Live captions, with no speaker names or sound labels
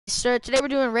So today we're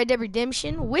doing Red Dead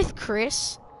Redemption with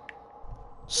Chris.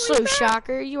 So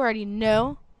shocker, you already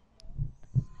know.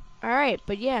 Alright,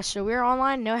 but yeah, so we're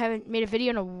online. No, I haven't made a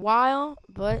video in a while,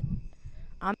 but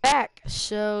I'm back.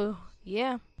 So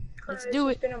yeah, let's do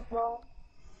it. It's been a while.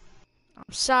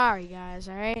 I'm sorry, guys,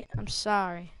 alright? I'm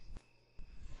sorry.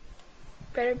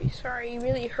 Better be sorry. You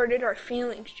really hurted our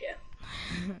feelings, Jeff.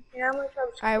 Yeah, I'm like I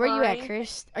was Alright, where you at, crying.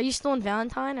 Chris? Are you still in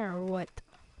Valentine or what?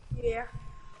 Yeah.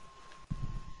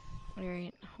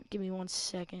 Alright, give me 1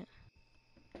 second.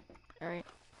 Alright.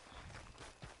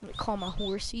 I'm gonna call my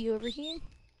horsey over here.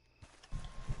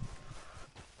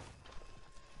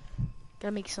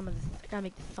 Gotta make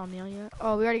the thumbnail yet.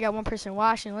 Oh, we already got one person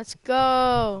watching. Let's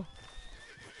go.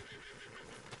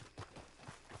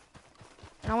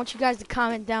 And I want you guys to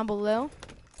comment down below.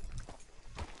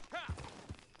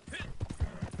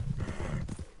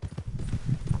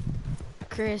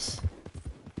 Chris.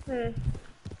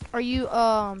 Are you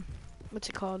what's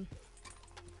it called?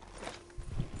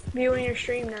 Viewing your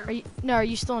stream now. Are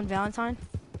you still in Valentine?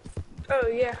 Oh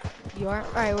yeah. You are?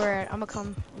 Alright, where at? I'm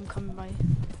coming by you.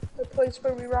 The place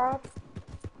where we rob.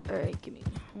 Alright, give me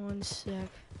 1 sec.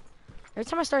 Every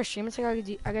time I start streaming, it's like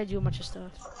I gotta do a bunch of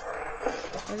stuff.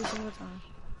 Every single time.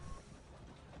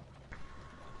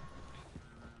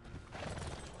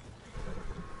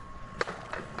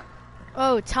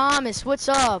 Oh, Thomas, what's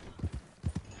up?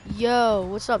 Yo,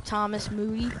 what's up, Thomas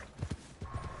Moody?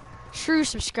 True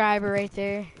subscriber right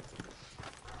there.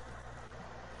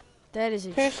 That is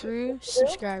a true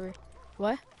subscriber.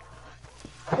 What?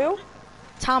 Who?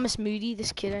 Thomas Moody,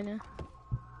 this kid I know.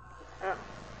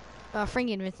 Oh.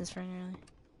 Frankie and Vincent's friend, really.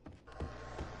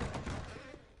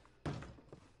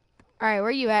 Alright, where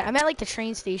are you at? I'm at like the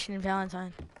train station in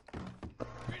Valentine.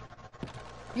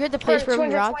 You're at the place where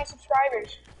we robbed? 220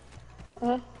 subscribers.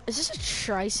 Is this a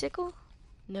tricycle?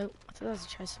 Nope, I thought that was a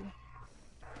tricycle.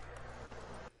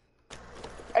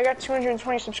 I got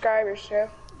 220 subscribers, Jeff.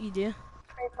 You do?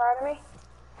 Are you proud of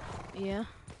me? Yeah.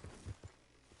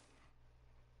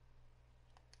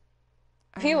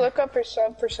 If you look up for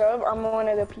sub, I'm one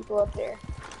of the people up there.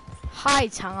 Hi,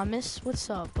 Thomas. What's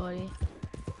up, buddy?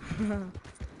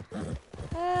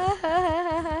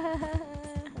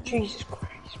 Jesus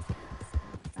Christ.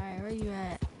 Alright, where you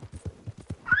at?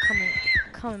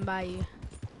 Coming by you.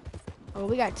 Oh,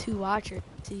 we got 2 watchers.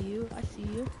 See you. I see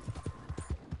you.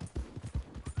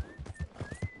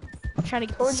 I'm trying to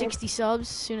get to 60 subs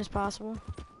as soon as possible.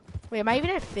 Wait, am I even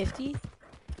at 50?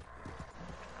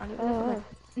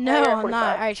 No, I'm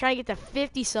not. Alright, trying to get to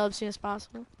 50 subs as soon as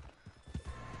possible.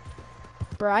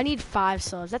 Bro, I need 5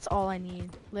 subs. That's all I need.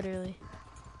 Literally.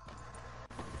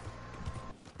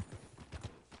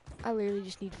 I literally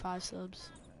just need 5 subs.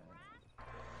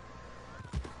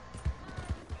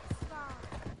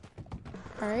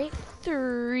 Alright,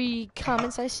 3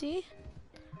 comments I see.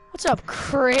 What's up,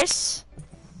 Chris?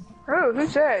 Oh,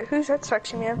 who's that? Who's that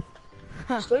sexy man?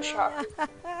 Slow shot.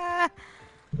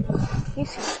 He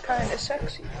seems kinda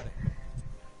sexy.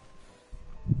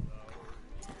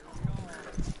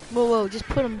 Whoa, just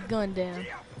put him gun down.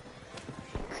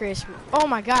 Chris, oh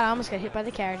my god, I almost got hit by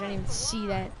the carriage. I didn't even see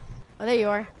that. Oh, there you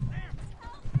are.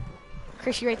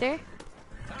 Chris, you right there?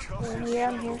 Yeah,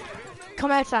 I'm here.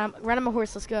 Come outside, I'm riding my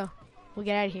horse, let's go. We'll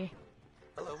get out of here.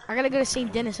 I gotta go to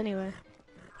St. Dennis anyway.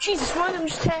 Jesus, one of them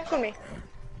just tackled me.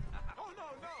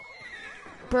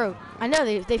 Bro, I know,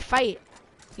 they fight.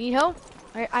 You need help?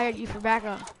 I got you for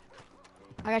backup.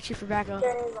 I got you for backup.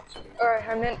 Alright,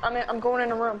 I'm going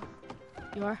in a room.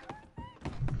 You are?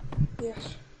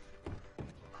 Yes.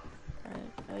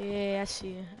 Alright. Oh yeah, I see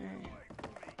you.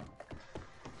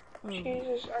 Alright.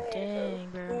 Jesus, Dang,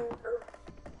 bro.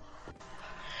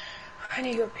 I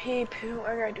need to go pee, poo.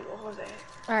 I gotta do all that.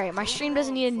 Alright, my stream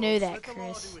doesn't need to know that,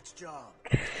 Chris.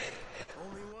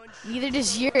 Neither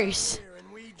does yours.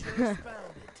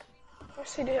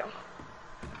 Yes, they do.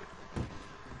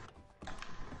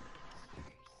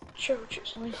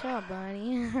 Churches. What's up,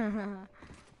 buddy?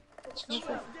 What's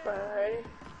up, buddy?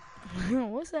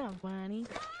 What's up, buddy?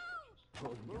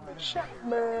 What's up,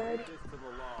 bud?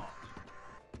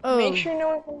 Oh. Make sure no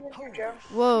one comes in here, Joe.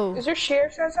 Whoa. Is there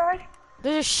sheriffs outside?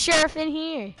 There's a sheriff in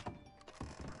here.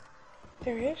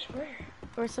 There is? Where?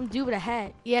 Or some dude with a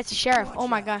hat. Yeah, it's a sheriff. Oh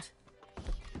my god.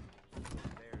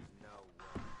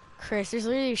 Chris, there's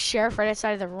literally a sheriff right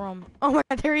outside of the room. Oh my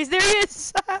god, there he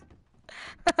is.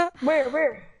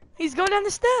 Where? He's going down the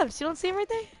steps. You don't see him right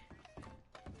there?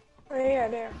 Oh yeah,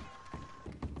 there.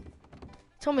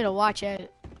 Told me to watch out.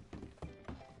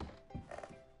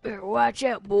 Better watch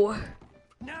out, boy.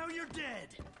 Now you're dead.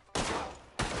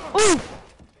 Ooh!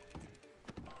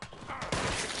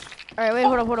 Alright, wait,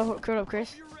 hold up,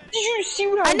 Chris. Did you see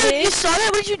what I I know did? you saw that.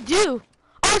 What did you do?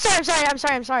 Oh, I'm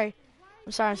sorry.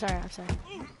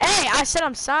 Hey, I said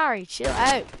I'm sorry. Chill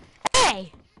out.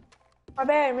 Hey. My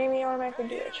bad. It made me automatically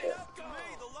do that shit.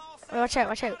 Wait, watch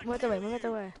out. Move out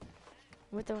the way.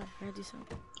 I gotta do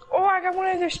something. Oh, I got one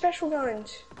of their special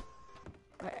guns.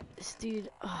 Wait, this dude.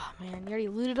 Oh man, you already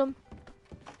looted him.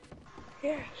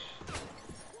 Yes.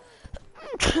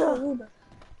 Go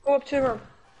up to the room.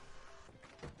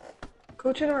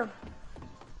 Go to the room.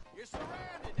 You're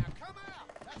surrounded. Now come out.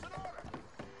 That's an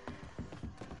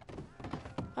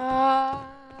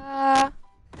order.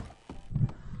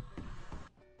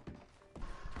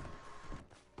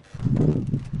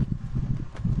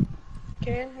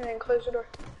 Get in and then close the door.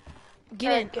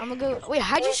 Get in. I'm gonna go. Wait,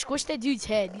 how'd you squish that dude's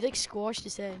head? You like squashed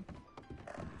his head.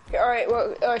 Okay, alright,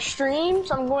 well,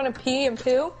 streams, I'm going to pee and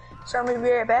poo, so I'm gonna be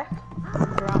right back.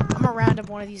 Bro, I'm gonna round up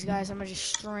one of these guys. I'm gonna just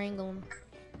strangle him.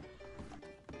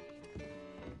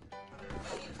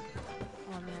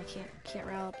 Oh man, I can't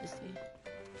rile up this dude.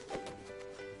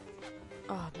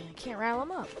 Oh man, I can't rile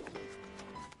him up.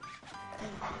 Dang.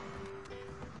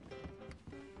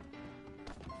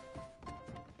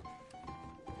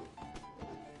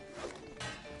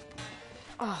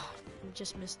 Oh, I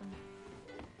just missed him.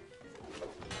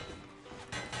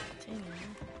 Dang,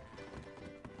 man.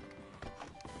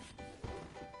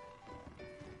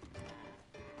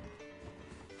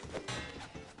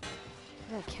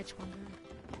 I gotta catch one guy.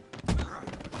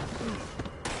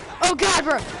 Oh god,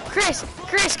 bro! Chris,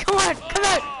 come on!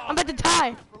 I'm about to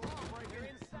die!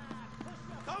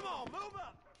 Come on, move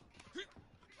up.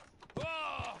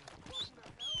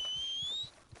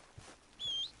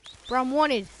 Bro, I'm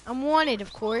wanted,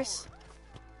 of course.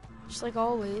 Just like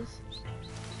always.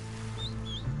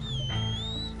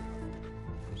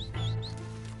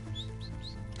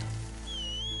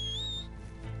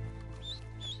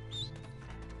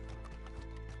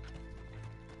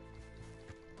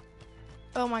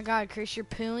 Oh my god, Chris, you're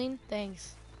pooing?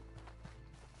 Thanks.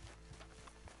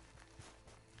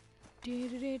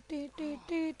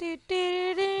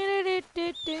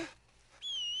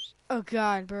 Oh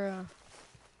god, bro.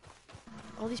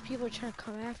 All these people are trying to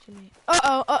come after me.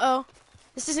 Uh-oh.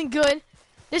 This isn't good.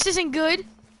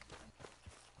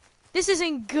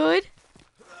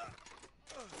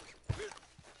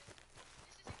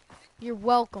 You're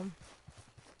welcome.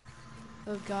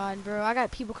 Oh god, bro. I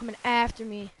got people coming after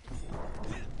me.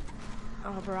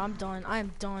 Oh, bro, I'm done. I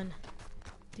am done.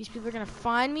 These people are gonna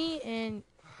find me and...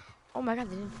 Oh my god,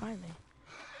 they didn't find me.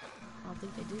 I don't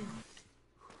think they did.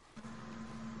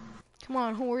 Come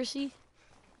on, horsey.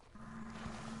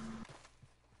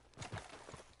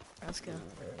 Let's go.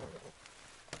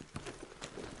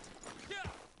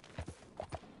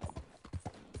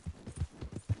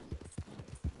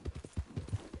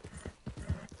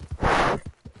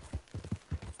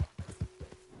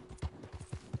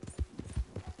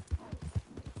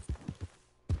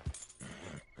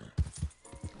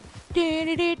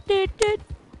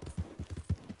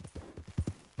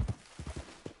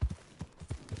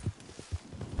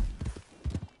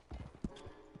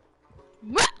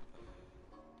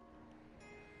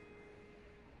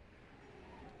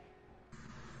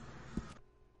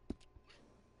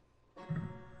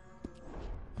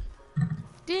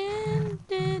 Dun,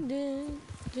 dun, dun,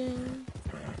 dun.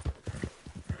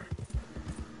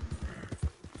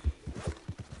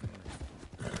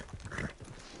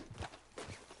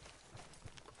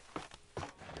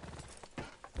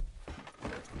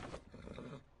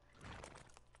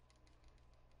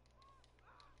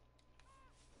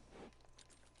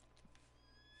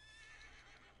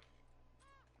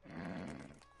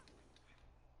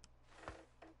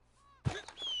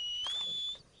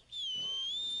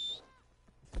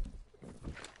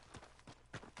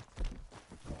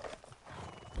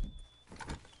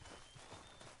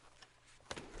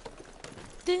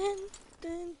 Dun,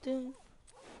 dun, dun,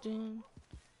 dun,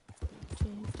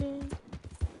 dun, dun.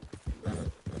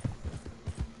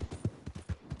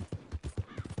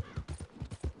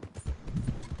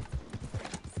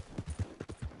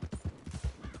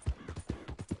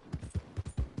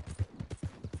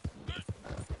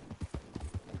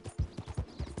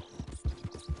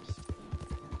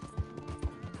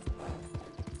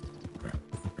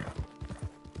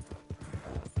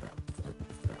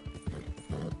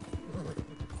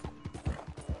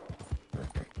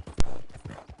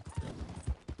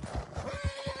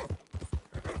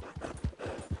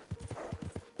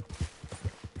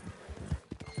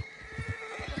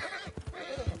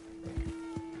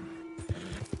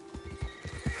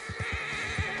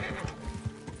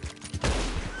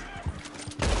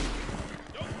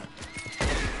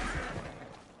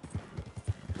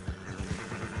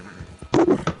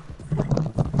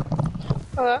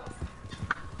 Hello?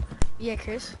 Yeah,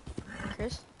 Chris.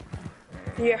 Chris.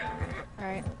 Yeah. All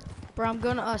right, bro. I'm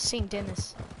going to St.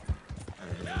 Dennis.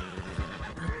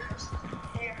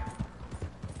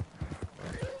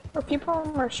 Are people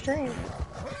on our stream?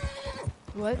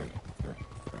 What?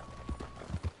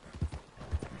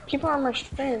 People on our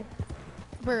stream.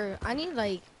 Bro, I need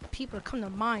like people to come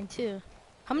to mine too.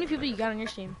 How many people you got on your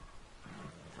stream?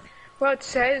 Well, it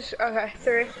says, okay,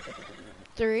 3.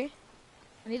 3.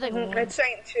 I need like one. It's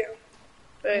saying 2. I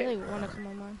But need like one to come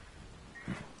on mine.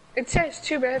 it says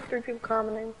 2, but I have 3 people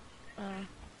commenting. I'm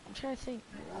trying to think.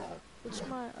 What's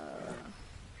my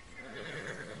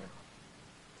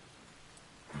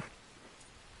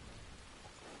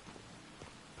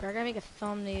Bro, I gotta make a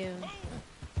thumbnail.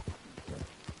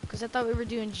 Cause I thought we were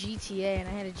doing GTA and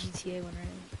I had a GTA one ready.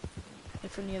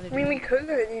 Like from the other I mean, day. we could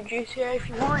go to GTA if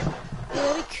you want.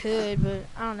 Yeah, we could, but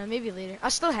I don't know, maybe later. I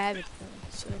still have it though,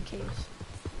 so in case.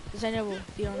 Cause I know we'll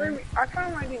be on there. I kind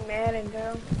of want to do Madden,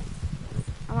 though.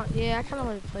 Yeah, I kinda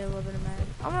want to play a little bit of Madden.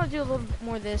 I'm gonna do a little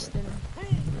more of this than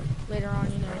later on,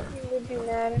 you know. You would do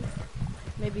Madden.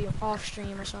 Maybe off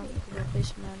stream or something. We'll play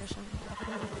some Madden or something.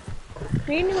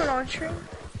 You can do it on stream.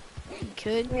 You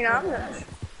could. I mean,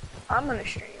 I'm gonna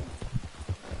stream.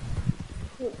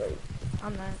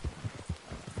 I'm not.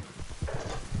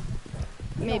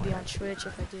 Maybe on Twitch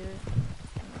if I do it.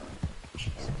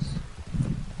 Jesus.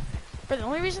 But the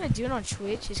only reason I do it on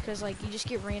Twitch is because like you just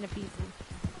get random people.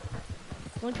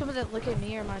 The only people that look at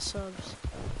me are my subs.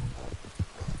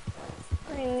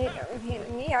 I mean,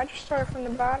 me, I just started from the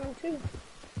bottom too.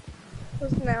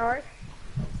 Wasn't that hard?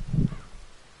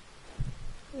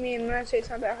 I mean, when I say it's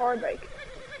not that hard, like,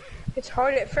 it's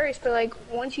hard at first, but like,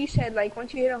 once you hit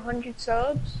 100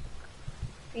 subs,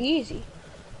 easy.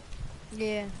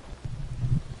 Yeah.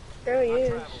 It really is.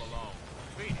 Travel alone.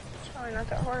 Beat it. It's probably not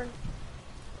that hard.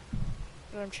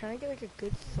 But I'm trying to get like a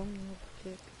good thumbnail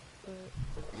pic. But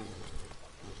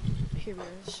here we are.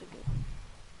 This is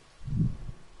good.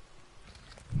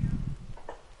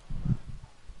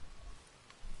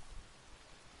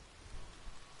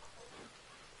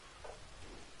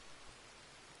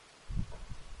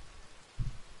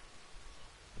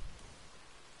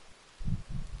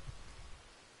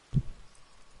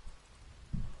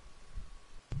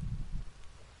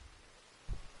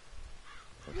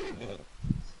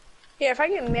 Yeah, if I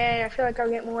get mad, I feel like I'll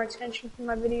get more attention from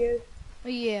my videos. Oh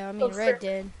yeah, I mean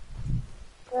RedDead.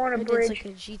 We're on a RedDead's bridge. like a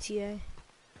GTA.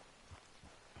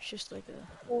 It's just like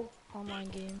a Cool. online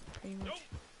game, pretty much.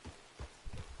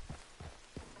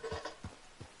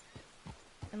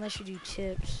 Unless you do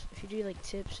tips. If you do like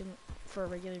tips and for a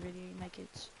regular video, you might get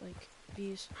like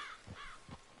views.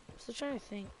 Still trying to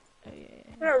think. Oh yeah.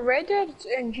 No, Red Dead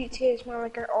and GTA is more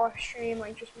like an off stream,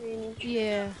 like just me and you.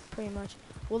 Yeah, pretty much.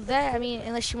 Well, that I mean,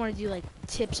 unless you want to do like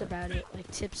tips about it, like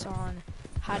tips on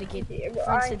how to get, Yeah, but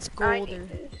for instance, gold need or.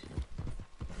 this.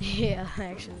 Yeah,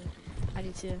 actually, I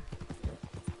do too.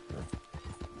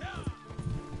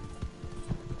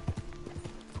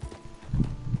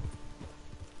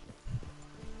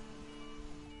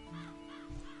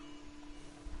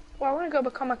 Well, I want to go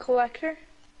become a collector.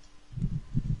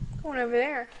 Going over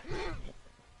there.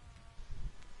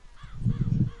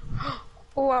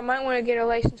 Oh, I might want to get a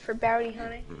license for bounty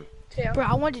hunting too. Bro,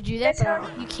 I wanted to do that, That's but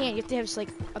how- you can't. You have to have like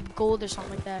a gold or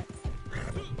something like that.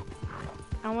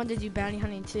 I wanted to do bounty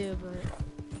hunting too, but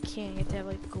you can't. You have to have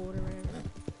like gold or whatever.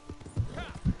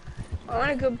 I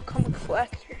want to go become a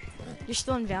collector. You're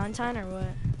still in Valentine or what?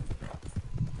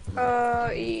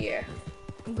 Yeah.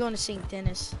 I'm going to St.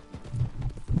 Dennis.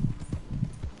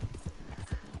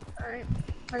 Alright.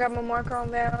 I got my marker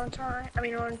on Valentine. I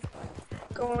mean, on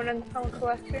going and become a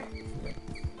collector.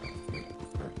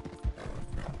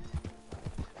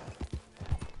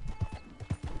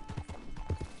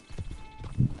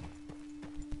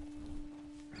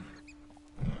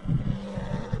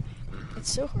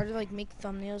 It's so hard to like make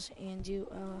thumbnails and do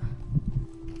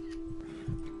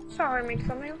It's not hard to make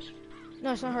thumbnails.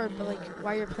 No, it's not hard, but like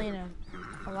while you're playing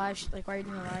a live, like while you're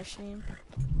doing a live stream.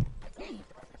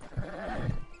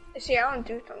 See, I don't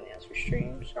do thumbnails for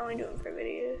streams. I only do them for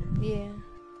videos. Yeah,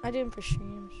 I do them for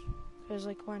streams. Cause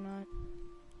like, why not?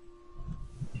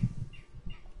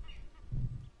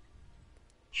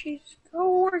 Jesus, go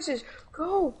horses,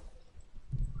 go!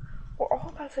 We're all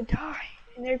about to die,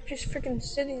 and they're just freaking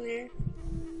sitting there.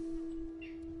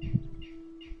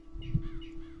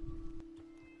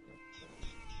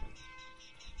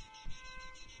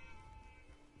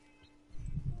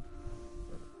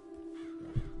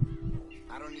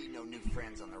 I don't need no new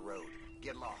friends on the road.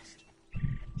 Get lost.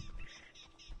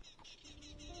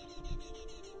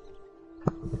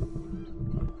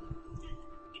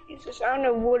 Jeez. It's just, I don't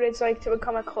know what it's like to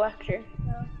become a collector.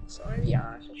 No, so I'm gonna be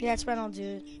honest with you. Yeah, that's why I don't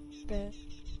do it.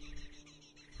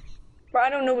 But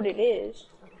I don't know what it is.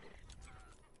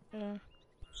 Yeah.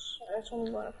 So that's when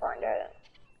we're gonna find out.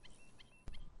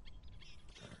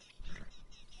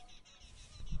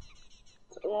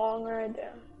 It's a long ride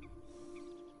down.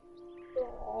 It's a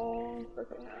long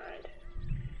freaking ride.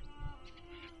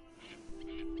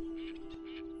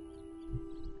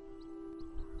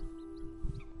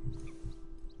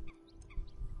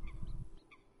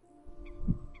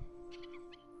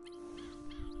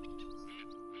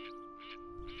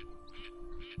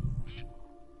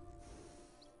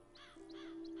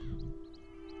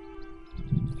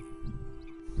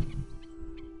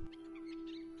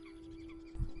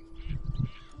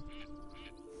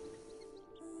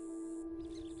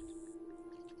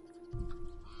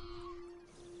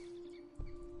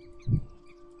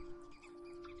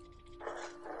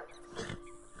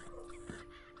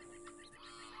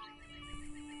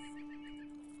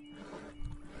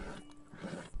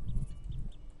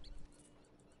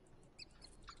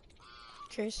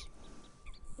 Chris?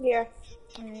 Yeah.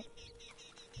 Alright.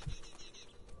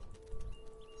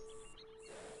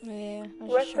 Yeah, I was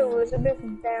just West trying to... Elizabeth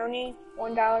Bounty,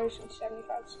 $1.75.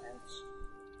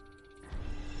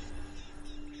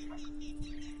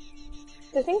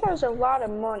 I think that was a lot of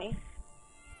money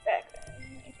back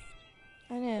then.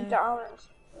 I know. Dollars.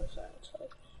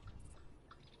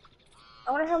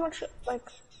 I wonder how much like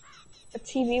a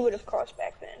TV would have cost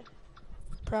back then.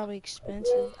 Probably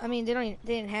expensive. I mean, they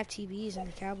didn't have TVs in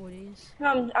the cowboy days.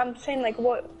 No, I'm saying like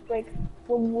what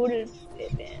would have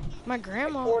it been? My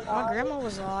grandma $4.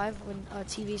 was alive when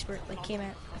TVs were like came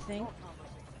out, I think.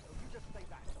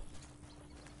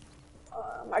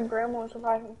 My grandma was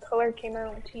alive when color came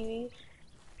out on TVs.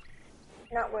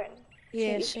 Not when.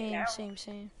 Yeah, TVs came out.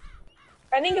 same.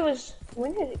 I think it was,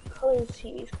 when did color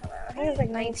TVs come out? I think it was like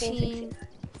 1969.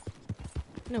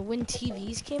 No, when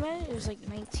TVs came out, it was like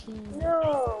 19.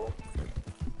 No.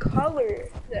 Color.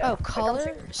 Though. Oh, Like, color? I'm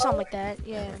saying Something like that.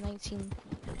 Yeah,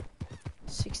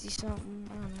 1960 something.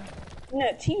 I don't know.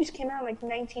 No, TVs came out in like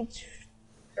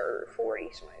 1940,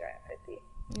 something like that, 50.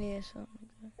 Yeah, something like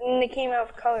that. And then they came out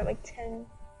with color like 10.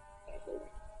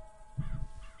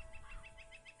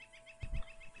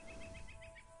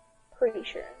 Pretty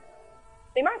sure.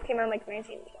 They might have came out in like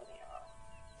 1920.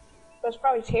 That's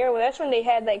probably terrible. That's when they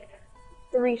had like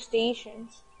 3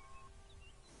 stations.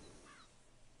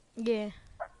 Yeah.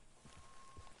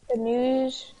 The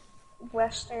news,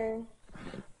 Western,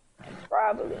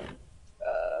 probably,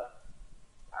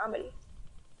 comedy.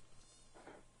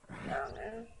 I don't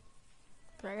know.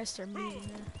 But I guess they're moving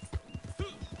now.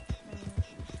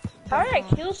 How did I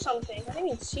kill something? I didn't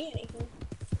even see anything.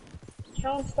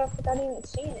 Killing stuff without even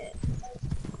seeing it.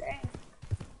 Dang.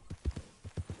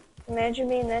 Imagine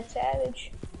being that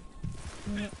savage.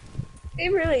 Yeah.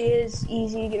 It really is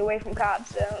easy to get away from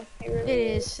cops, though. It really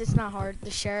is. It's not hard. The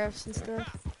sheriffs and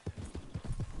stuff.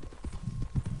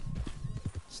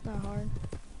 It's not hard.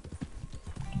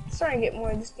 I'm starting to get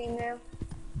more of this game now.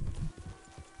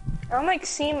 I'm like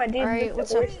seeing my dude. Alright, with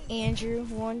what's the up, horse. Andrew?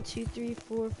 1, 2, 3,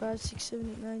 4, 5, 6,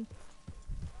 7, 8, 9,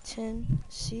 10.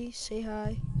 C, say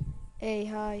hi. A,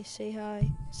 hi, say hi.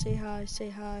 Say hi, say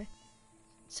hi.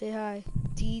 Say hi.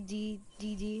 D, D,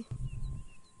 D, D.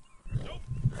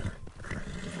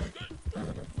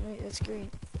 Wait, that's great.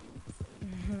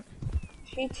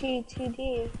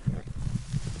 GTTD.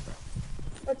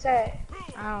 What's that?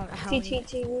 I don't know.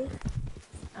 TTTV.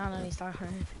 I don't know what he's talking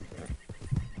about.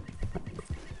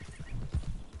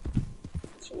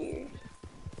 It's weird.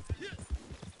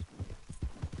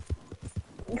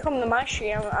 You come to my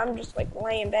street, I'm just like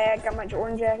laying back, got my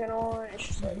Jordan jacket on. It's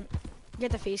just like, You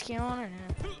got the face cam on or no?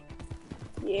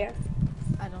 yeah.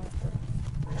 I don't.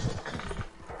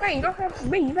 Wait, you don't have.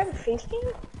 Wait, you got a face cam?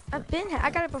 I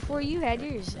got it before you had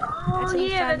yours. Oh how you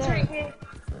yeah, found that's out. right.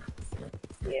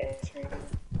 Yeah, that's right.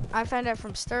 I found out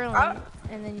from Sterling,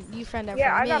 and then you found out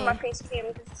Yeah, from I me. got my face cam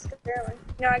because it's Sterling.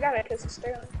 No, I got it because it's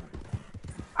Sterling.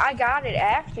 I got it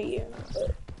after you,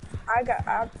 but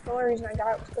the only reason I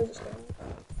got it was because it's Sterling.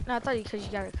 No, I thought you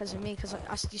got it because of me, because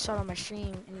you saw it on my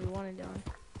stream and you wanted it on.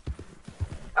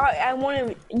 I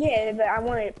wanted, yeah, but I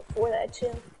wanted it before that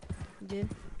too. You did?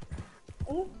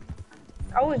 I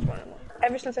always wanted one,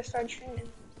 ever since I started streaming.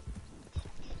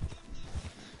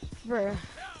 Bruh.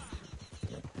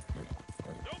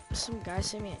 Some guy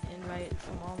sent me an invite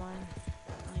from online.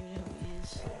 I don't even know who he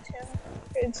is.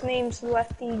 Its name's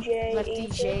Lefty J. Lefty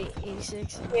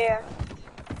J86. Yeah.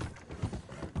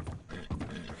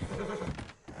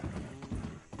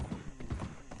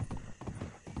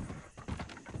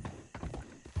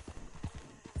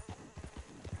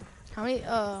 Huh? How many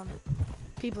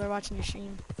people are watching your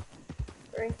stream?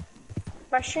 3.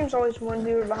 My stream's always one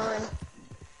viewer behind.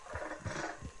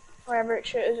 Wherever it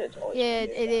shows, it's always Yeah, one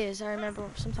viewer it is. I remember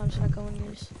sometimes when I go in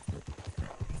news.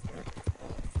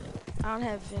 I don't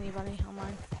have anybody on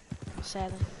mine,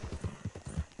 sadly.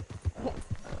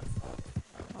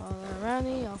 All around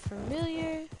me, all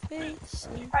familiar faces.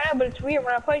 I know, but it's weird.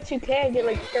 When I play 2K, I get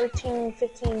like 13,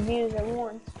 15 views at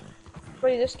once.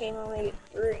 Play this game, I only get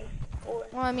 3, 4.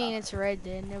 Well, I mean, it's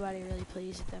RedDead. Nobody really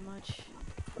plays it that much.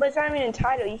 But it's not even in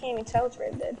title. You can't even tell it's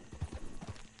RedDead.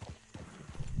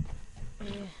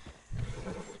 Yeah.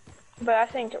 But I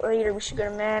think later we should go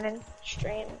to Madden,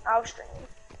 stream. I'll stream.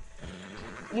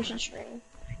 You should stream.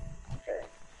 Sure.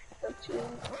 Up to you.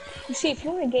 You see, if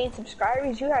you want to gain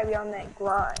subscribers, you gotta be on that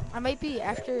grind. I might be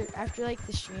after like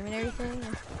the stream and everything.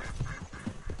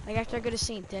 Like after I go to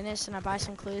St. Dennis and I buy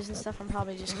some clothes and stuff, I'm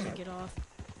probably just gonna get off.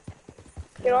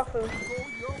 Get off of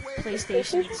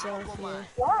PlayStation itself, yeah.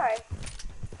 Why?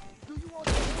 Do you want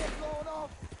your head blown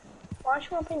off? Why don't you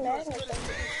want to play Madden or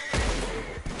something?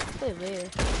 Play later.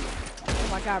 Oh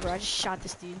my god, bro! I just shot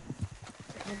this dude.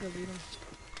 I'm gonna go loot him.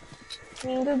 I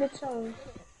mean, go get some.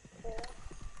 Yeah.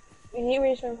 We need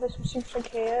reason to play some Super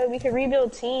KO. We could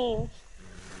rebuild teams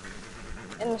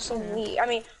in the same league. I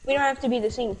mean, we don't have to be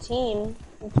the same team.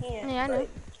 We can't. Yeah, I know.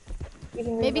 We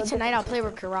can Maybe rebuild tonight I'll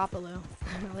different play with Garoppolo,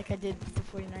 like I did with the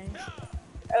 49ers. teams.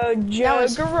 Oh, Joe That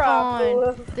was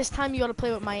Garoppolo. fun. This time you ought to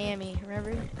play with Miami,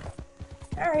 remember?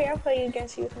 Alright, I'll play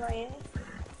against you with Miami.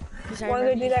 'Cause I Wanna go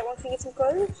remember do that once we get some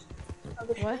clothes? I'll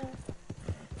go stream What? it.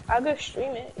 I'll go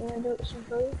stream it. You wanna do it with some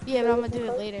clothes? Yeah, but I'm gonna Some do it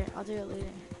clothes? later. I'll do it later.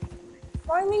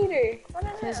 Why later? Why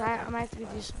not Cause now? I might have to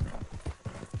do some.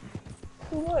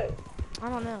 Do what? I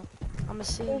don't know. I'm gonna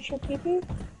see. Finish your pee-pee?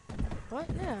 What?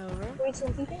 No, bro. Wait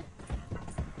some pee-pee?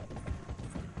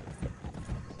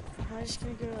 I'm just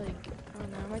gonna go to like, I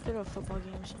don't know. I might go to a football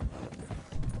game or something.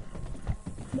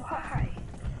 Why?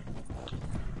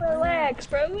 Relax,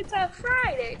 bro. It's a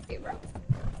Friday, bro.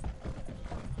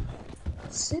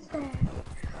 Sit back.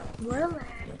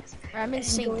 Relax. I'm in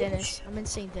St. Enjoy the Dennis. I'm in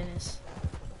St. Dennis.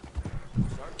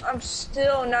 I'm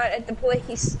still not at the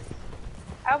place.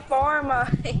 How far am I?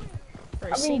 Bro, I've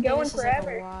been St. going Dennis is like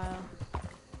forever. a while.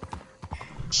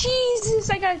 Jesus,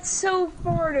 I got so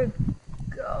far to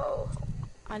go.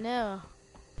 I know.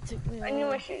 It took me a I knew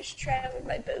while. I should have traveled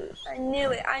by boat. I knew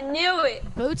it. I knew it.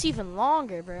 Boat's even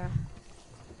longer, bro.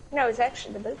 No, it's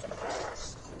actually the boat's up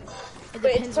fast. It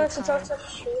But it's depends what plus it's time. also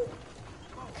short.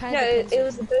 Kind No, of it depends.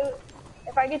 was the boat.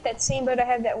 If I get that same boat I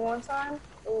had that one time,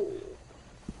 ooh,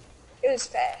 it was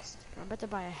fast. I'm about to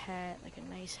buy a hat, like a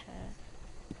nice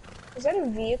hat. Is that a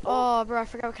vehicle? Oh, bro, I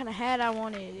forgot what kind of hat I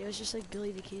wanted. It was just like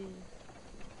Billy the Kid.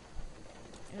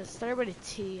 It started with a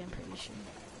T, I'm pretty sure.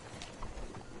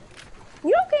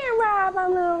 You can ride my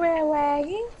little red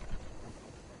wagon.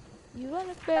 You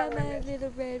wanna ride my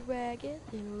little red wagon,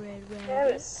 little red wagon.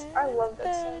 Yes, I love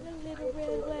that song. Ride a little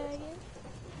red wagon.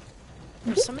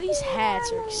 Bro, some of these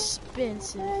hats are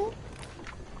expensive.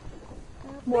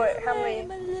 What? How many?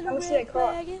 How much do they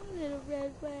cost?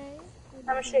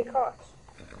 How much do they cost?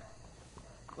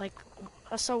 Like,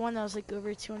 I saw one that was like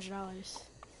over $200.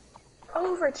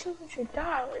 Over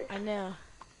 $200. I know.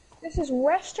 This is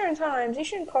Western times. They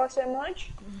shouldn't cost that much.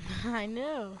 I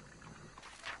know.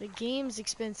 The game's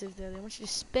expensive though. They want you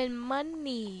to spend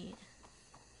money.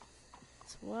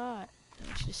 That's what. They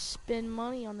want you to spend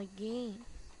money on the game.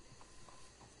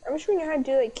 I wish we knew how to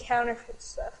do like counterfeit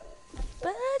stuff.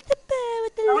 But the bear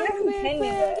with the I wonder if little we can red do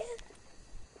that. wagon.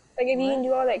 Like if you What? can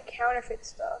do all that counterfeit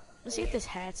stuff. Let's see if this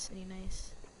hat's any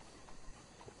nice.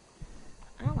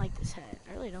 I don't like this hat.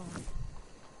 I really don't.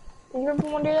 You ever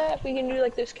wonder that if we can do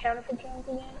like those counterfeit jumps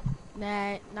again?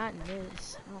 Nah, not in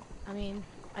this. I mean,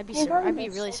 I'd be You probably I'd be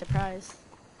think really so. surprised.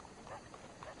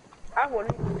 I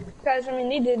wouldn't. Because I mean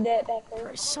they did that back then.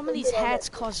 Bro, some of They these did all hats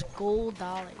that. cost gold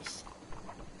dollars.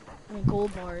 I mean,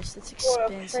 gold bars. That's Well,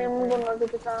 expensive. remember bro. when I look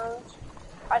at the times?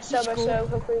 I sub, Each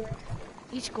hopefully.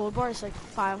 Each gold bar is like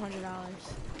 $500.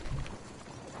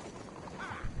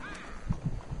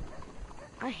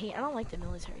 I don't like the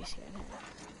military skin hat.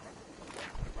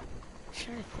 I'm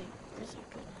trying to think. Where's a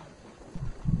good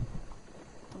one?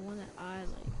 The one that I like.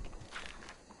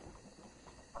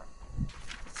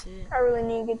 That's it. I really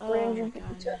need to get Oh 300, my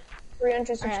God. 300 Alright,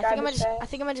 subscribers I fast.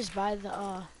 think I might just buy the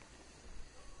I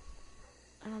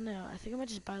don't know. I think I might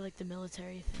just buy like the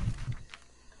military thing.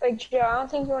 Like, Joe, I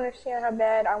don't think you understand how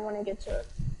bad I want to get to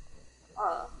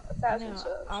 1,000 No, subs.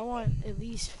 I want at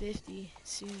least 50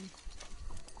 soon.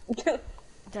 Did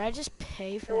I just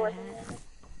pay for You're that working hat? on it.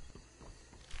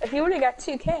 If you would have got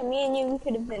 2K, me and you, we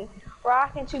could have been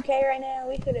rocking 2K right now.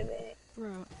 We could have been.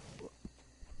 Bro,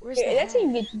 Where's Yeah, the that's hat? how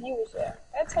you get viewers there.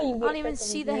 That's how you I get don't even freaking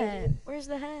see the views. hat. Where's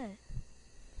the hat?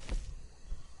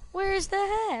 Where's the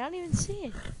hat? I don't even see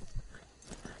it.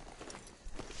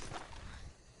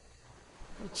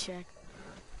 Let me check.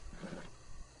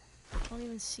 I don't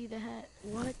even see the hat.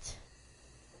 What?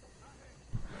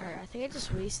 Alright, I think I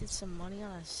just wasted some money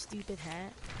on a stupid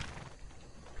hat.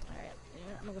 Alright,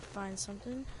 yeah, I'm gonna go find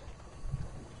something.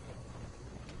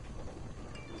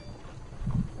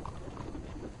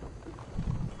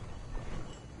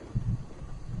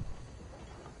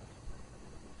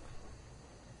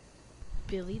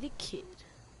 Billy the Kid.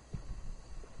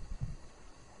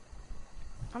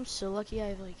 I'm so lucky I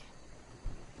have like...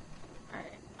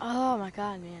 Alright. Oh my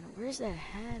god, man. Where's that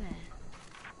hat at?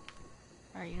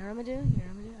 Alright, you know what I'm gonna do? You know what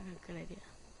I'm gonna do? I got a good idea.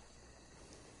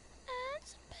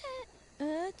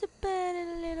 It's a bed in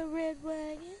a little red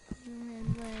wagon.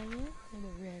 In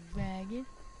a red wagon.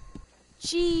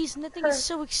 Jeez, nothing is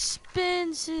so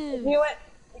expensive.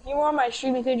 If you were on my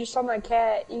stream, you could just saw my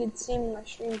cat. You could see me in my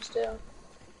stream still.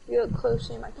 You look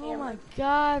closely in my camera. Oh my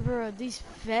god, bro. These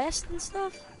vests and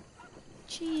stuff?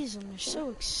 Jeez, they're so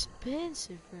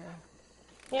expensive, bro.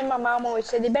 Me and my mom always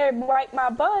said, they better wipe my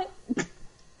butt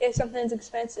if something's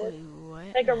expensive. Wait, what?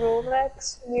 Like a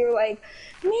Rolex. We were like,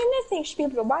 man, that thing should be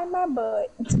able to wipe my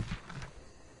butt.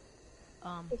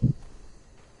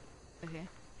 Okay.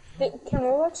 Can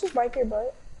Rolexes wipe your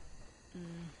butt? I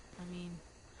mean,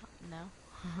 no.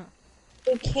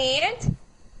 They can't?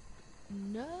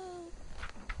 No.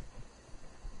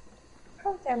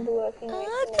 Comment down below if you know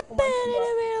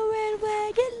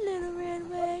Little red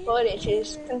wagon. butt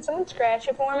itches. Can someone scratch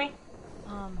it for me?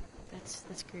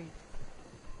 That's great.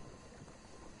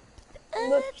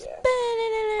 Look, Jeff.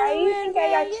 How do you think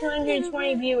I got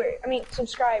 220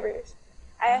 subscribers?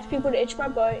 I asked people to itch my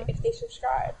butt if they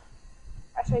subscribe.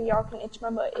 I said y'all can itch my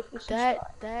butt if you subscribe.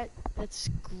 That's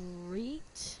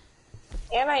great.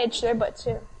 And I itch their butt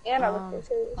too. And I look their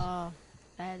titties.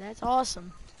 That's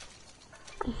awesome.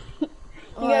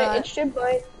 You gotta itch their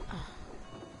butt.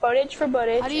 Butt itch for butt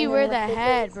itch. How do you wear that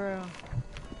hat, bro?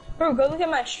 Bro, go look at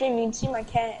my stream. You can see my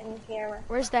cat in the camera.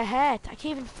 Where's the hat? I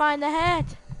can't even find the hat.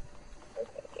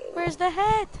 Okay, Where's the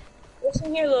hat?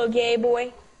 listen here, little gay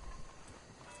boy.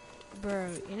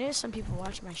 Bro, you know some people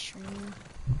watch my stream.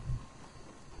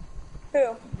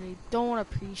 Who? They don't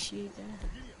appreciate that.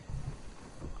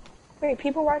 Wait,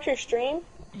 people watch your stream?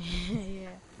 Yeah.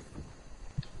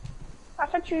 I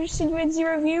thought you just said you had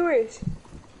 0 viewers.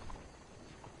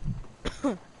 I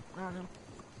don't know.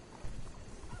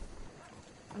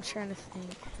 I'm trying to think.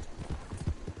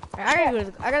 I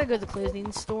gotta go to the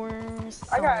clothing store.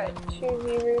 I got 2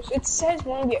 viewers. It says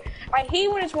 1 viewer. I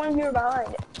hate when it's 1 viewer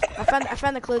behind. I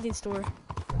found the clothing store.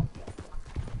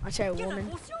 I'll try a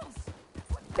woman.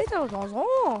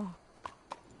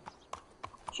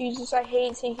 Jesus, I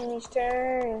hate taking these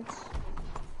turns.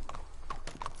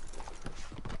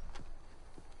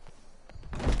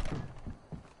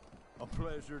 A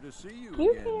pleasure to see you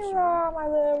You again, can sir. ride my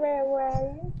little red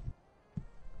wagon.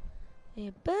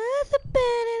 Yeah, but the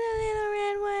bed in a little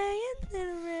red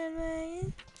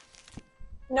wagon.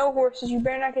 No horses, you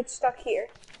better not get stuck here.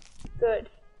 Good.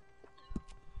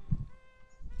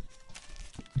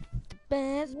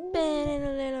 Best bed in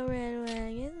a little red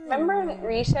wagon. Remember in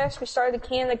recess, we started the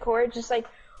Key and the Court, just like,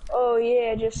 oh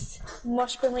yeah, just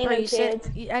Muspelino Bro, you kids.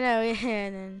 said, I know, yeah,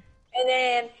 and And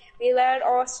then we allowed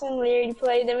Austin and Leary to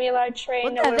play, then we allowed Trey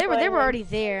and Noah to they play. were already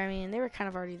there. I mean, they were kind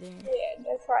of already there. Yeah,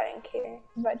 that's why I didn't care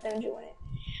about them doing it.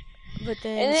 But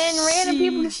then And then random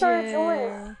people just started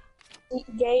joining.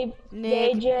 Gabe,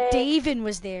 Nick, JJ. David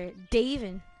was there.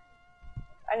 David.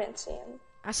 I didn't see him.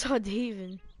 I saw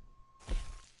David.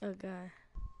 Oh god.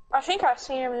 I think I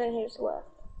seen him and then he just left.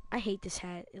 I hate this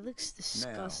hat. It looks Now,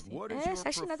 disgusting. what is It's your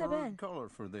actually not that preferred bad. color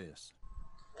for this?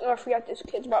 Oh, I forgot this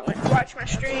kid's about to watch my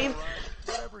stream.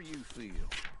 Whatever you feel.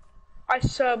 I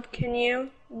sub, can you?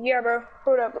 Yeah, bro.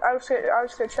 Hold up. I was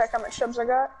gonna check how much subs I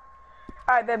got.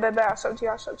 Alright, bet. I'll sub to you,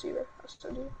 bro. I'll sub to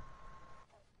you.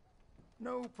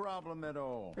 No problem at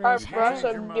all. Bro, this Alright, bro, I'll hat,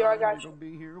 sub to you, I got It'll you.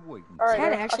 be here waiting. Alright,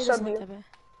 hat bro, actually I'll doesn't sub look you. that bad.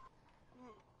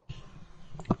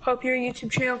 Hope your YouTube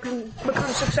channel can become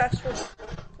successful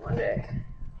one day.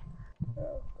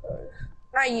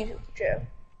 Not you, Joe.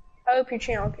 I hope your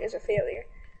channel is a failure.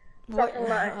 What?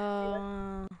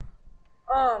 Talking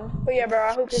but yeah, bro,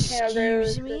 I hope your channel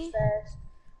grows fast.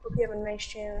 Hope you have a nice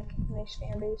channel, nice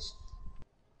fan base.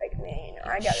 Like me, you know,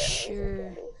 I got an amazing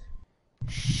fan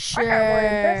base. I got one of the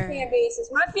best fan bases.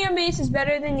 My fan base is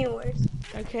better than yours.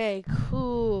 Okay,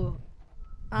 cool.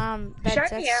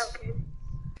 Shut me out, kid.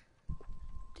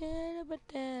 Can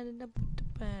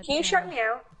you shut me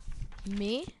out?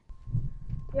 Me?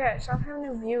 Yes, I'm having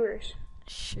no viewers.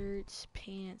 Shirts,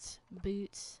 pants,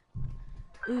 boots.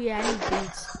 Ooh, yeah, I need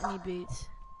boots. I need boots.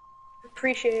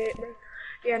 Appreciate it, bro.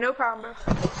 Yeah, no problem,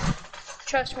 bro.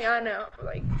 Trust me, I know.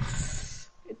 Like,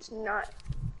 it's not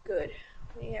good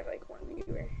when you have like one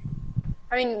viewer.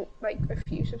 I mean, like a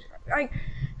few subscribers. Like,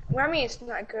 when I mean it's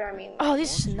not good, I mean. Oh,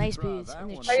 these are some nice boots. And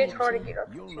they're Like, cheap, it's hard to too. get up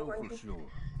to You'll know for 200. sure.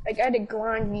 Like, I had a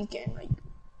grind weekend. Like,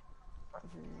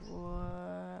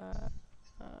 What?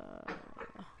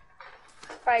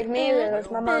 like maybe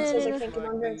my mom says I can't get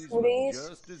on during school days,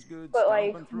 but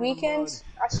like weekends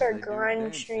I start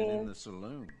grinding stream,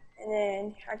 and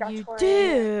then I got You 20.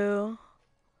 do?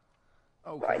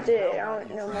 Well, I did. I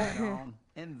don't know more.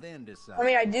 And then decide. I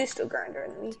mean, I do still grind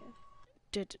during the weekend.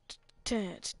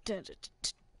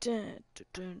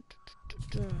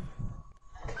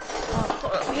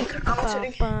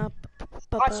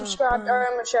 I subscribed. Alright,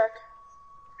 I'm gonna check.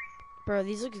 Bro,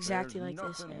 these look exactly like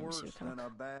this. Man. Worse Let's see what than kind a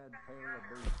bad pair of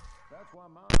boots. That's why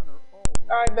mine are old.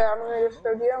 Alright, bet I'm gonna just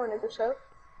go do that one at sub.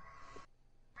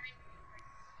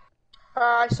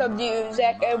 I subbed you,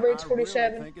 Zach Edwards, I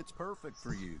 47. really think it's perfect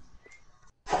for you.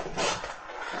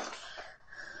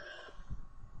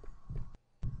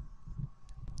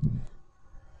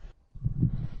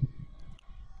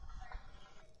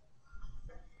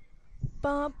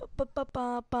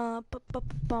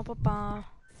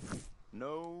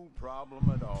 No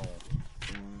problem at all.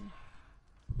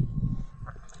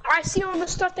 I see all the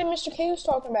stuff that Mr. K was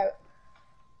talking about.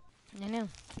 I know.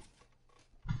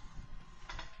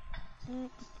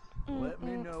 Let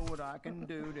me know what I can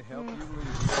do to help you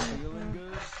leave feeling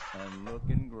good and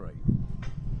looking great.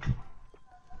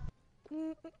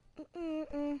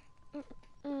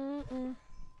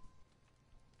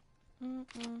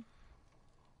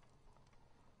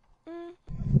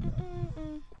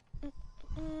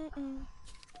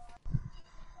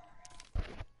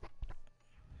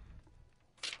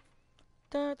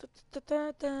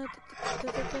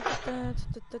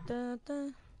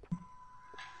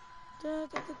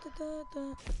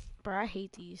 Bro, I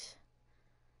hate these.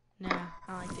 Nah,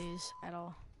 I don't like these at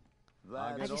all.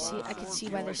 I can see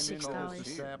why they're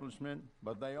 $6.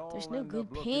 But they all There's no end good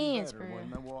up looking pants, better bro. when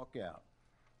they walk out.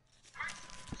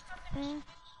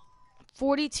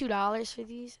 $42 for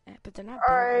these, but they're not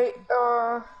bad.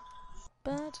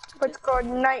 Alright, what's it called?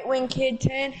 Nightwing Kid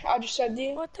 10. I'll just sub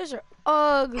you. What? Those are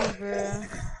ugly, bro.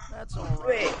 That's all right.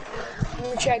 Wait,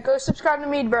 let me check. Go subscribe to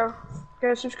me, bro.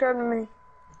 Go subscribe to me.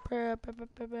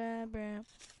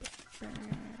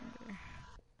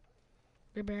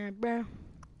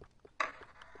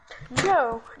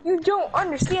 Yo, you don't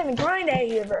understand the grind out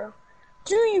here, bro.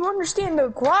 Do you understand the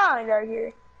grind out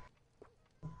here?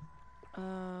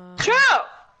 Joe!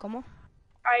 ¿Cómo?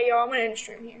 Alright, yo, I'm gonna end the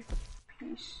stream here.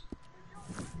 Peace.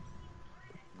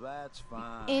 That's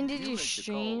fine. Ended You your make the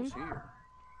stream? calls here.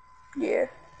 Yeah.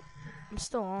 I'm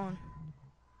still on.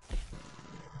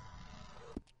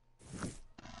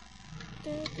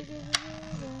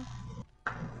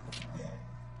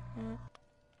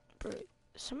 Bro,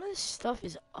 some of this stuff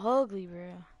is ugly,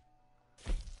 bro.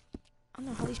 I don't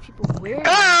know how these people wear it.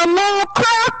 I'm a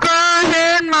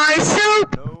cracker in my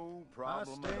soup! No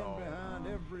problem at all. Behind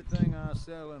everything I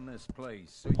sell in this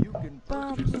place, so you can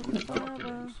purchase it with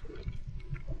confidence.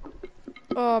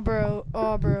 Oh, bro.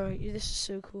 Oh, bro. Yeah, this is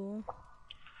so cool.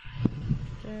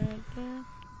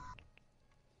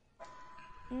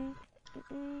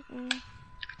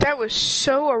 That was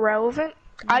so irrelevant.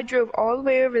 I drove all the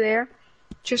way over there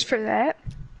just for that.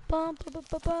 You know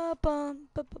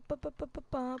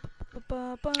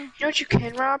what you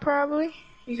can rob, probably?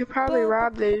 You could probably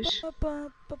rob those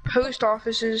post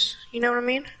offices. You know what I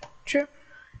mean? True?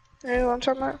 You know what I'm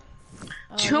talking about?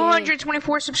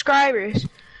 224 subscribers.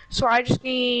 So I just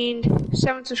need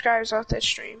 7 subscribers off that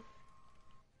stream.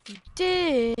 You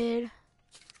did.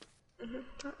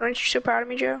 Aren't you so proud of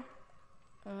me, Joe?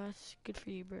 That's good for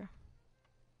you, bro.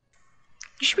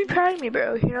 You should be proud of me,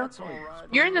 bro, you know? Right.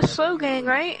 You're in the slow gang,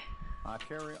 right? I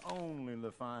carry only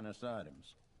the finest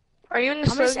items. Are you in the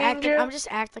slow gang, Joe? I'm just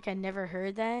act like I never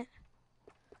heard that.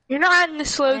 You're not in the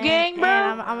slow gang, bro?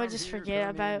 And I'm gonna just forget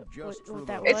about what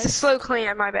that was. It's the slow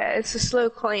clan, my bad. It's the slow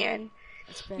clan.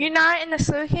 You're not in the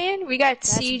slow clan? We got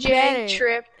That's CJ, better.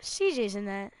 Trip. CJ's in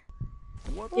that.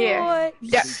 Yeah. What?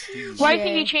 Yeah. CJ. Why do you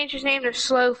think he changed his name to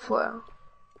Slow Flow?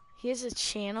 He has a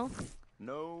channel?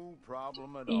 No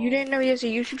problem at all. You didn't know he has a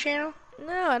YouTube channel?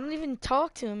 No, I don't even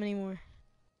talk to him anymore.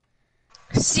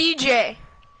 CJ.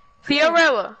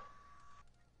 Fiorella.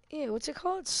 Yeah, what's it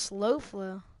called? Slow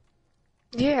Flow.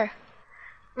 Yeah.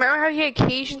 Remember how he had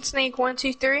Cajun Snake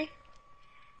 123?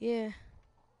 Yeah.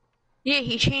 Yeah,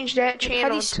 he changed that How do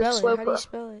channel you to spell Slow it? How do Flow. you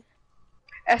spell it?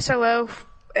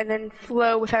 and then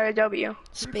flow without a W.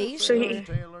 Space? So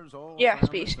Or... yeah,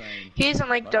 space. He doesn't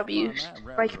like W's,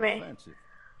 like me.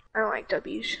 I don't like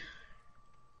W's.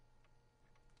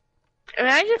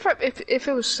 Imagine if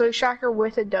it was Slow Shocker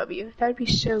with a W. That'd be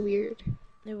so weird.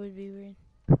 It would be weird.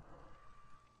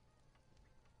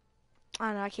 I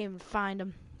don't know, I can't even find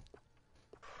him.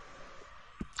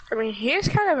 I mean, he is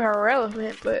kind of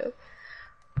irrelevant, but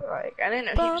like, I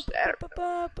didn't know he was that.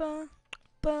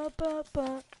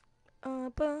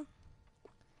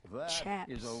 That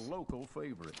is a local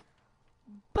favorite.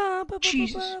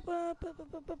 Jesus.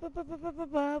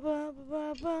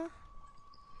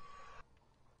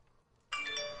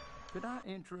 Could I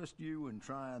interest you in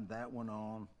trying that one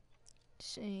on?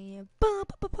 Say I'm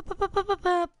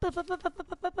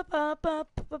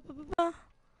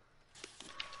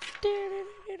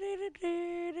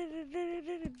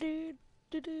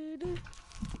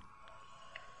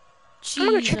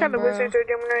gonna check out the Wizards are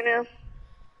doing right now.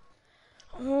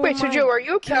 Oh Wait, so Joe, are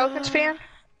you a Pelicans God. fan?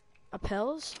 A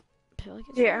Pelicans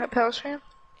Yeah, a Pelicans fan?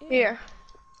 Yeah.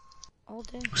 All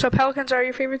day. So Pelicans are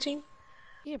your favorite team?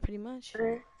 Yeah, pretty much.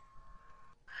 Right.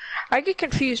 I get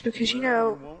confused because, you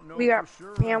know, we got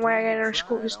bandwagon in our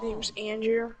school. His name's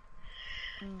Andrew.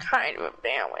 Kind of a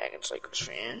bandwagon Lakers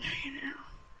fan, you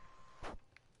know.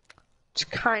 It's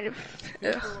kind of...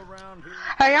 Ugh.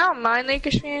 I don't mind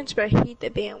Lakers fans, but I hate the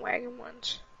bandwagon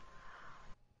ones.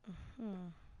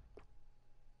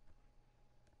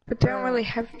 But they don't really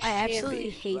have... I absolutely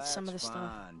hate some of the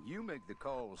stuff. You make the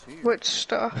calls here. What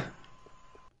stuff?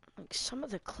 Like, some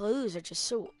of the clothes are just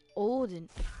so old and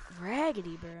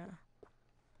raggedy, bro.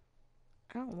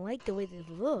 I don't like the way they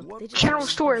look. They just General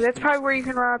store, that's probably where you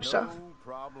can rob stuff. No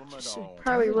problem at so all.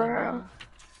 Probably dirty, rob. bro.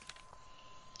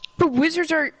 But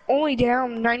Wizards are only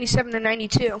down 97 to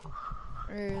 92.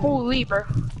 Really? Holy, bro.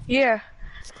 Yeah.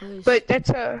 It's close. But that's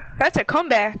a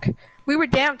comeback. We were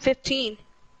down 15.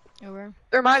 Over.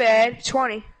 Or my bad,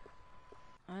 20.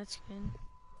 Oh, that's good.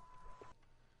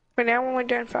 But now we're only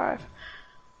down 5.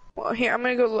 Well, here, I'm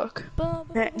gonna go look.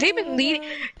 They've been leading.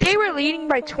 They were leading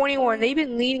by 21. They've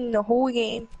been leading the whole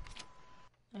game.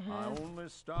 I only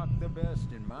stock the best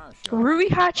in my shop. Rui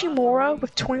Hachimura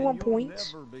with 21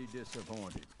 points. Never be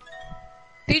disappointed.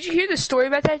 Did you hear the story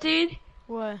about that dude?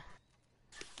 What?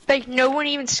 Like, no one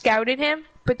even scouted him,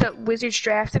 but the Wizards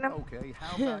drafted him. Okay,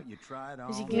 how about you try it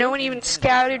on? Is he No one even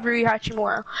scouted Rui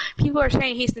Hachimura. People are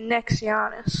saying he's the next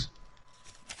Giannis.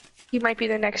 He might be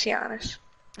the next Giannis.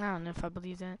 I don't know if I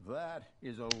believe that. That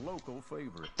is a local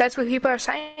favorite. That's what people are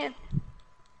saying.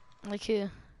 Like who?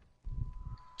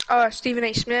 Stephen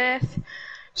A. Smith,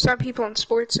 some people in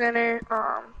Sports Center,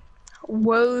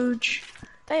 Woj.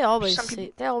 They always Some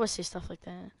say stuff like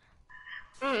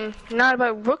that. Not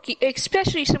about rookie,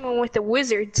 especially someone with the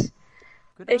Wizards.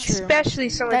 Especially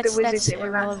someone with the Wizards. That's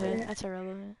irrelevant. That's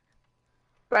irrelevant.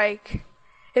 Like,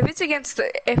 if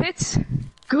it's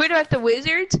good about the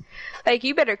Wizards, like,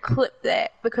 you better clip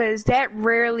that, because that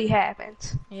rarely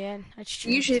happens. Yeah, that's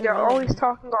true. Usually It's they're always irrelevant.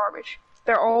 talking garbage.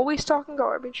 They're always talking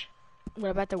garbage.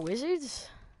 What about the Wizards?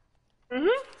 Mhm.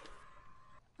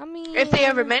 I mean, If they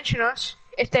ever mention us,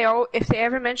 if they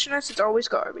ever mention us, it's always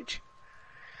garbage.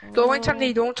 The only time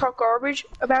they don't talk garbage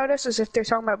about us is if they're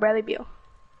talking about Bradley Beal.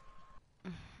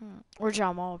 Or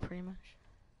John Wall, pretty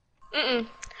much.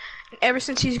 Ever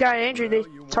since he's gotten injured, they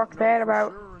talked bad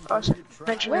about us.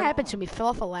 What happened to me? Fell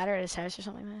off a ladder at his house or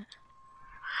something like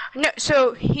that? No,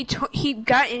 so he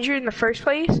got injured in the first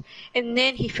place, and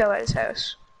then he fell at his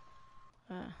house.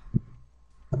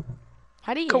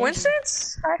 How do you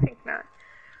Coincidence? I think not.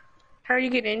 How did you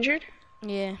get injured?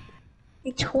 Yeah.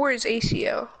 He tore his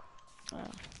ACL.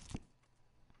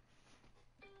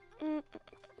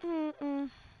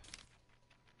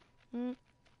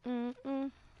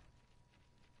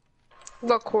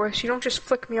 Look, Horace, you don't just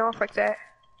flick me off like that.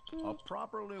 A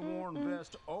properly worn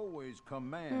vest always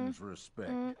commands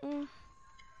respect.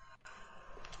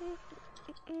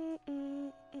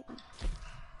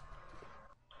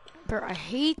 Bro, I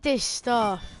hate this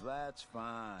stuff. That's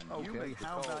fine. Okay,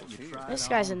 how about you try This it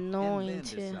guy's on annoying and then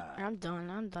too. decide. I'm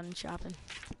done shopping.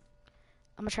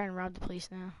 I'm gonna try and rob the place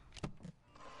now.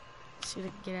 See what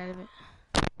I can get out of it.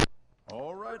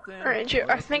 All right then. Alright, Joe,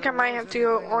 I think I might have to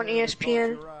go on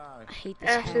ESPN I hate this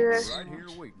after house. this. Right here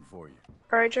waiting for you.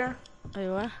 Alright, Joe? Wait,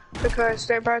 what? Because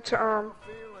they're about to, Feeling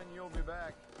you'll be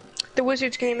back. the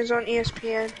Wizards game is on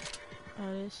ESPN. Oh,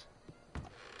 it is.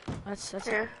 That's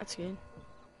Yeah. that's good.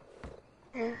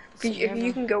 Yeah. See,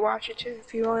 You can go watch it too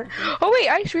if you want. Oh wait,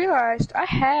 I just realized I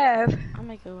have I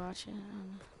might go watch it.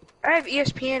 I don't know.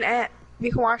 ESPN app.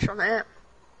 You can watch it on the app.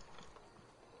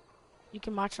 You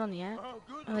can watch it on the app. Oh,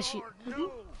 good Unless you- Lord, no. Don't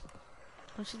you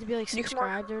have to be like You can watch-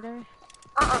 subscribed or whatever?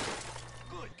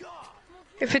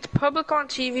 If it's public on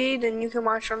TV, then you can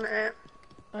watch on the app.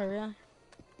 Oh, really?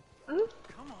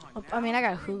 Hmm? I mean, I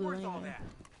got Hulu anyway.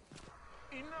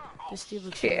 This dude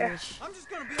looks Yeah. rich.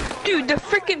 Dude, the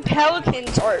freaking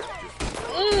Pelicans are...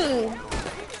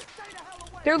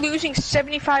 They're losing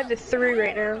 75-3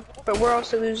 right now, but we're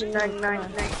also losing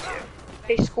 99-92.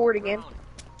 They scored again.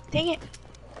 Dang it.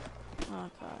 Oh,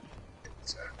 God.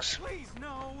 Sucks.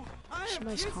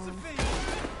 Somebody's calling.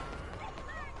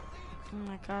 Oh,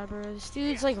 my God, bro. This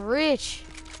dude's, like, rich.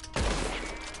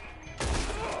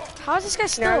 How is this guy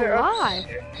still alive?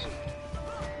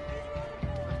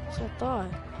 That's what I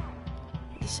thought.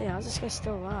 What to say? How's this guy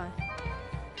still alive?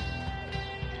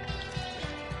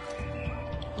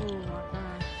 Oh my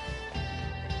God!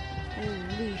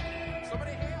 Holy!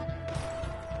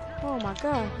 Oh my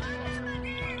God!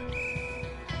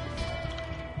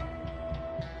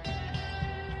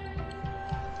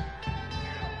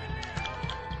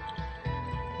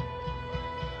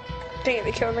 Dang it,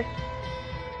 they killed me.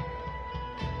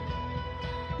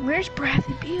 Where's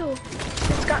Bradley Beal?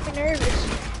 It's got me nervous.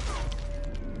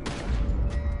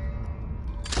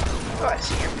 Oh, I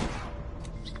see him.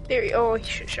 There he, oh, he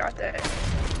should have shot that.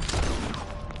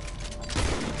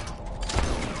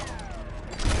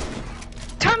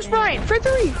 Thomas Bryant for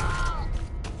 3!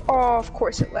 Oh, of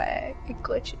course it lagged. It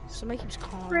glitches. Somebody keeps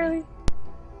calling. Really?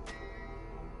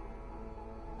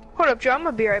 Hold up, Joe. I'm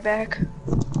gonna be right back.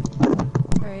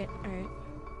 Alright, alright.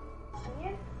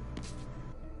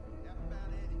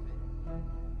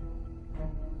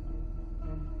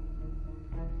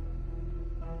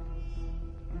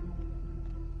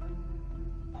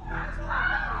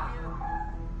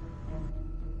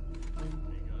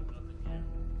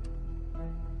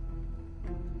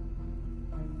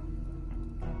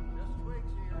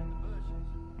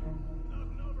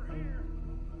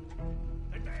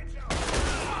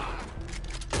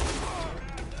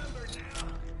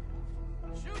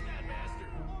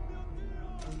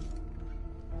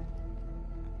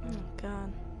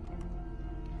 God.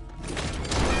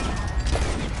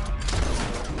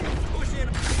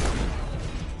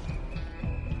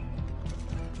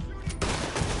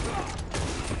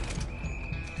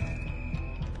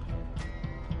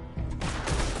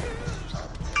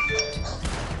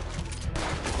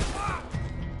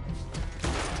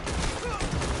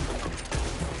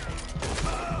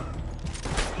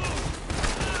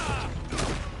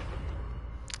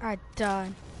 I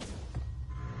died.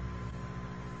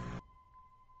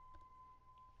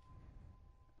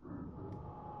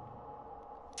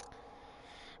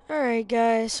 Alright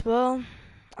guys, well,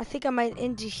 I think I might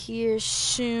end it here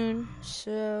soon,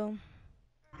 so,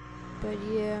 but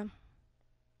yeah.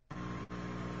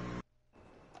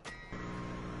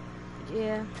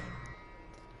 Yeah.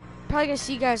 Probably gonna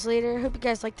see you guys later. Hope you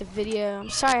guys liked the video. I'm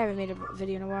sorry I haven't made a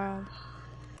video in a while.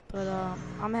 But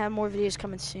I'm gonna have more videos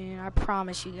coming soon. I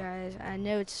promise you guys. I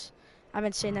know I've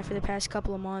been saying that for the past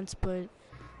couple of months, but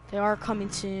they are coming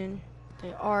soon.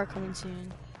 They are coming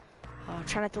soon.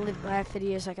 Try not to laugh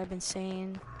videos like I've been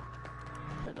saying.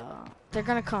 But they're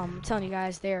gonna come. I'm telling you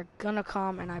guys, they're gonna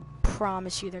come, and I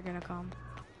promise you they're gonna come.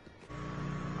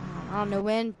 I don't know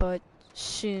when, but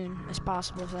soon as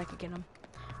possible if I could get them.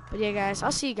 But yeah, guys,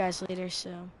 I'll see you guys later,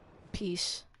 so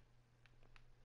peace.